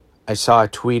I saw a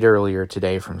tweet earlier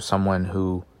today from someone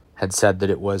who had said that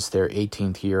it was their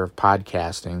 18th year of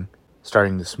podcasting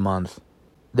starting this month.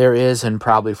 There is and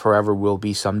probably forever will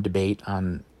be some debate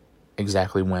on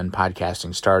exactly when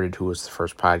podcasting started, who was the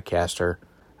first podcaster.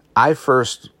 I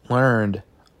first learned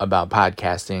about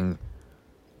podcasting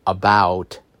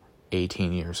about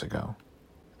 18 years ago.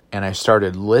 And I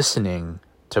started listening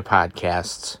to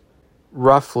podcasts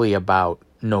roughly about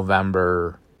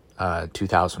November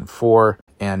 2004.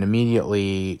 And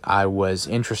immediately I was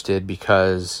interested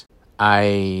because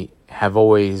I have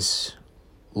always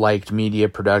liked media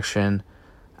production.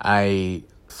 I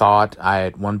thought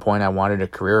at one point I wanted a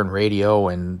career in radio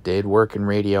and did work in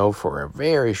radio for a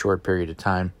very short period of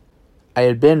time. I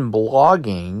had been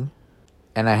blogging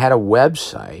and I had a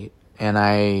website and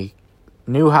I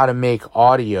knew how to make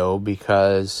audio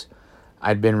because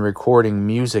I'd been recording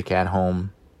music at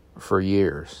home for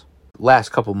years. Last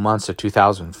couple months of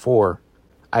 2004,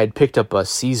 I had picked up a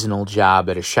seasonal job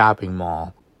at a shopping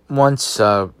mall. Once,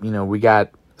 we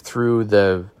got through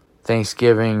the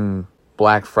Thanksgiving,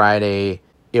 Black Friday,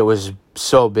 it was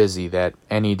so busy that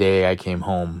any day I came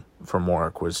home from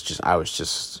work I was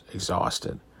just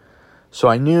exhausted. So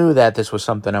I knew that this was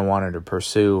something I wanted to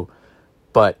pursue,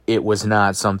 but it was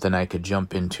not something I could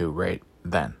jump into right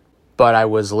then. But I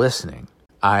was listening.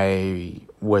 I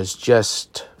was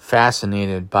just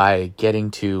fascinated by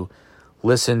getting to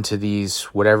listen to these,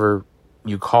 whatever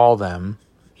you call them,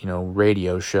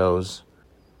 radio shows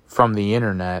from the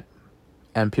internet,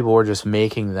 and people were just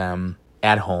making them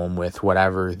at home with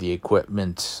whatever the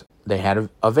equipment they had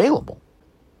available.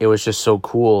 It was just so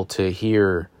cool to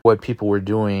hear what people were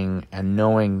doing and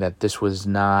knowing that this was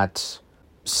not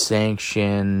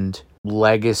sanctioned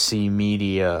legacy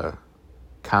media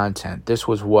content. This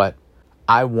was what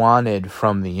I wanted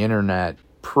from the internet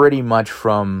pretty much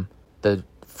from the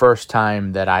first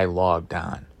time that I logged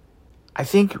on. I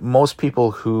think most people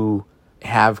who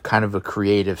have kind of a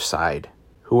creative side,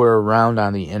 who are around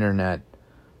on the internet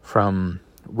from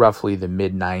roughly the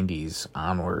mid-90s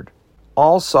onward,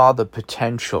 all saw the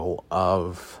potential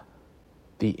of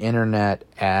the internet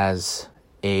as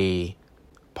a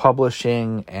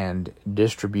publishing and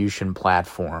distribution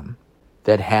platform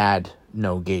that had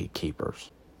no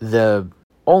gatekeepers. The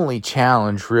only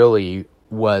challenge really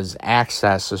was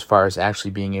access as far as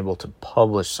actually being able to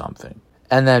publish something.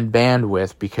 And then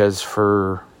bandwidth, because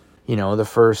for, the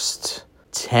first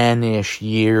 10-ish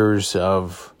years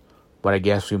of what I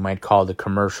guess we might call the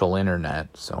commercial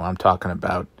internet, so I'm talking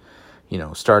about,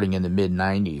 starting in the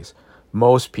mid-90s,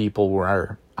 most people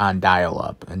were on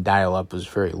dial-up, and dial-up was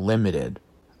very limited.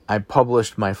 I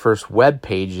published my first web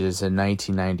pages in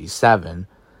 1997,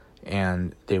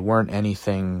 and they weren't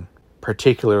anything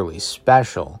particularly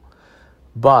special,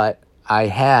 but I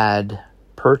had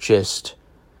purchased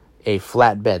a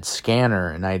flatbed scanner,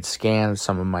 and I'd scanned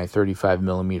some of my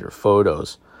 35mm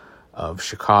photos of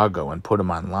Chicago and put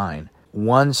them online.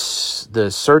 Once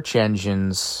the search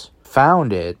engines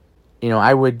found it,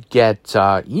 I would get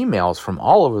emails from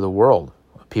all over the world,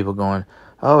 people going,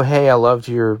 "Oh, hey, I loved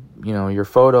your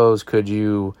photos. Could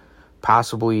you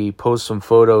possibly post some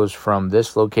photos from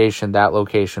this location, that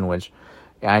location?" Which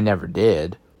I never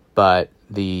did, but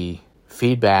the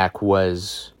feedback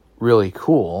was really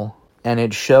cool, and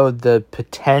it showed the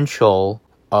potential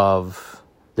of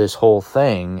this whole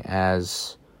thing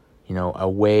as, a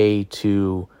way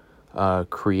to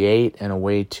create and a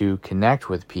way to connect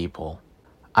with people.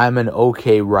 I'm an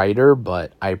okay writer,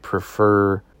 but I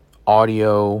prefer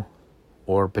audio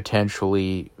or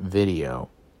potentially video.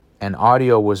 And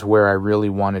audio was where I really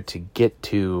wanted to get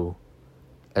to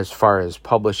as far as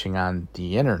publishing on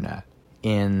the internet.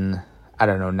 In,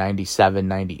 97,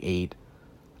 98,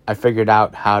 I figured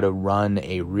out how to run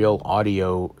a real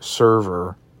audio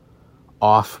server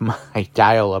off my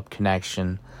dial-up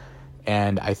connection,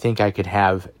 and I think I could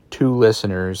have 2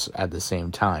 listeners at the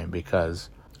same time because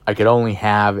I could only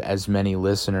have as many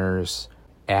listeners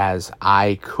as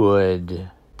I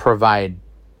could provide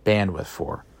bandwidth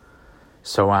for.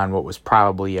 So on what was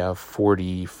probably a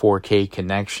 44K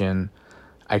connection,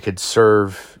 I could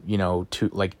serve,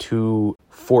 two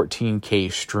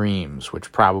 14K streams,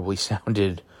 which probably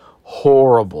sounded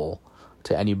horrible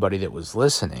to anybody that was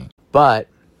listening. But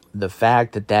the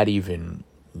fact that even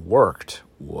worked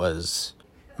was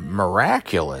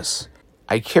miraculous.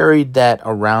 I carried that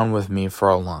around with me for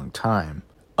a long time.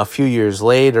 A few years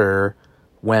later,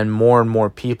 when more and more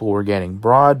people were getting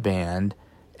broadband,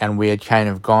 and we had kind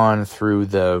of gone through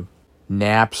the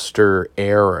Napster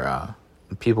era,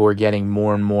 and people were getting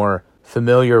more and more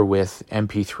familiar with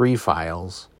MP3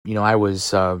 files. I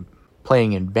was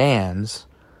playing in bands,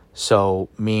 so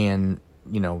me and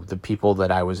the people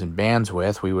that I was in bands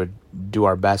with, we would do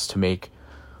our best to make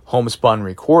homespun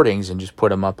recordings and just put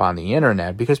them up on the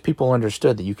internet because people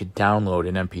understood that you could download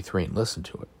an MP3 and listen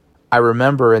to it. I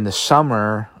remember in the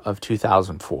summer of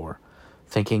 2004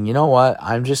 thinking, you know what,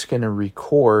 I'm just going to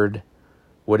record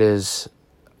what is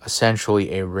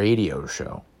essentially a radio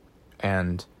show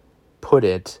and put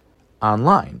it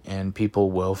online, and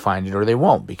people will find it or they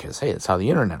won't because, hey, that's how the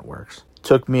internet works. It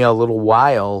took me a little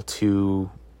while to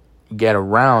get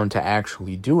around to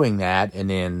actually doing that,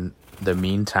 and in the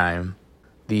meantime,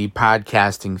 the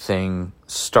podcasting thing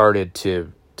started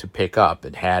to pick up.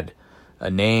 It had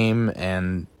a name,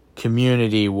 and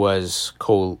community was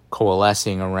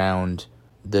coalescing around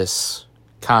this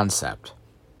concept.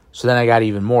 So then I got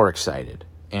even more excited.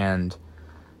 And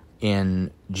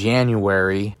in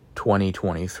January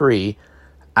 2023,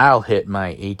 I'll hit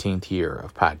my 18th year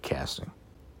of podcasting.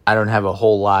 I don't have a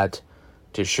whole lot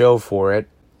to show for it.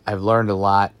 I've learned a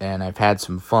lot, and I've had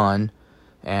some fun,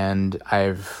 and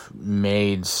I've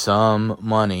made some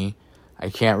money. I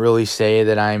can't really say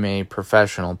that I'm a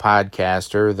professional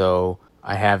podcaster, though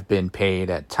I have been paid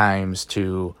at times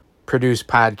to produce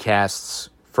podcasts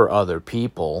for other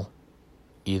people,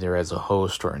 either as a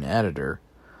host or an editor.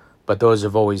 But those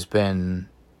have always been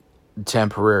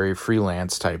temporary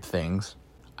freelance type things.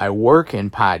 I work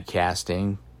in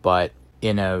podcasting, but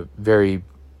in a very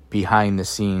behind the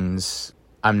scenes,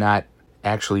 I'm not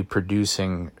actually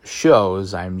producing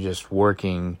shows, I'm just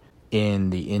working in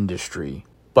the industry.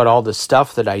 But all the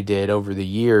stuff that I did over the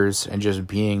years and just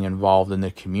being involved in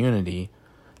the community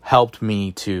helped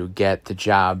me to get the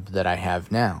job that I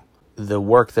have now. The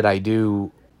work that I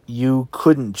do, you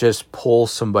couldn't just pull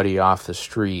somebody off the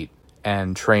street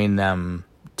and train them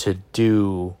to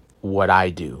do what I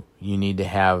do. You need to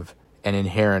have an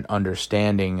inherent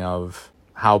understanding of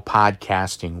how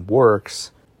podcasting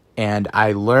works. And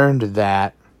I learned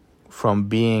that from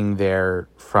being there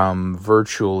from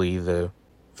virtually the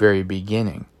very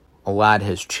beginning. A lot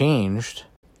has changed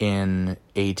in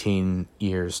 18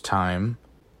 years' time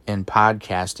in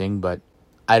podcasting, but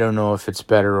I don't know if it's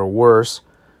better or worse.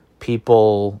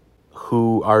 People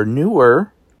who are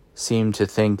newer seem to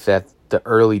think that the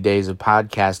early days of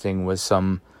podcasting was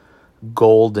some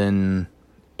golden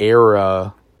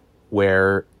era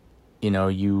where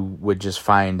you would just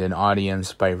find an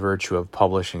audience by virtue of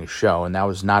publishing a show, and that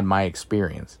was not my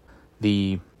experience.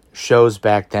 The shows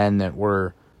back then that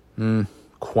were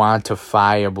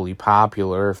quantifiably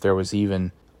popular, if there was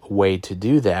even a way to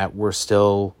do that, were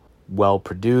still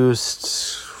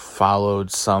well-produced, followed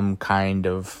some kind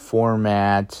of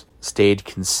format, stayed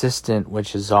consistent,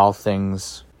 which is all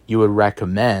things you would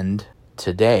recommend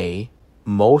today.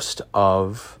 Most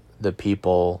of the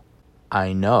people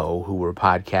I know who were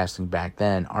podcasting back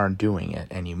then aren't doing it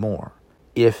anymore.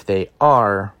 If they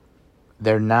are,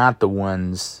 they're not the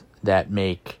ones that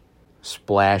make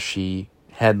splashy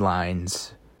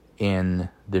headlines in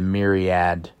the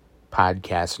myriad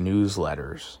podcast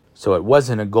newsletters. So it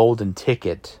wasn't a golden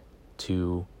ticket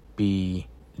to be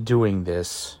doing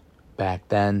this back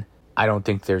then. I don't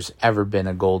think there's ever been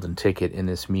a golden ticket in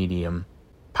this medium,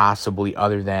 possibly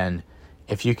other than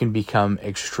if you can become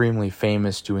extremely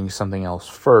famous doing something else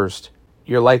first,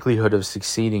 your likelihood of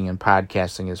succeeding in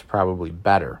podcasting is probably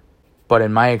better. But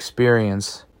in my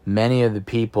experience, many of the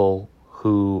people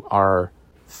who are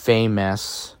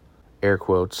famous, air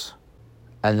quotes,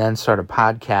 and then start a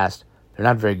podcast, they're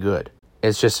not very good.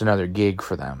 It's just another gig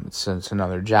for them. It's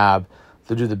another job.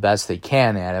 They'll do the best they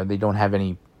can at it. They don't have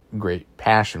any great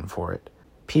passion for it.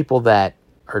 People that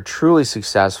are truly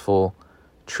successful,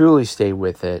 truly stay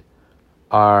with it,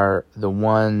 are the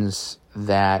ones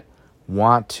that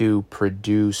want to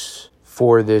produce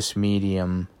for this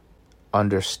medium,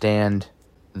 understand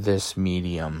this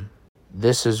medium.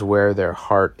 This is where their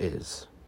heart is.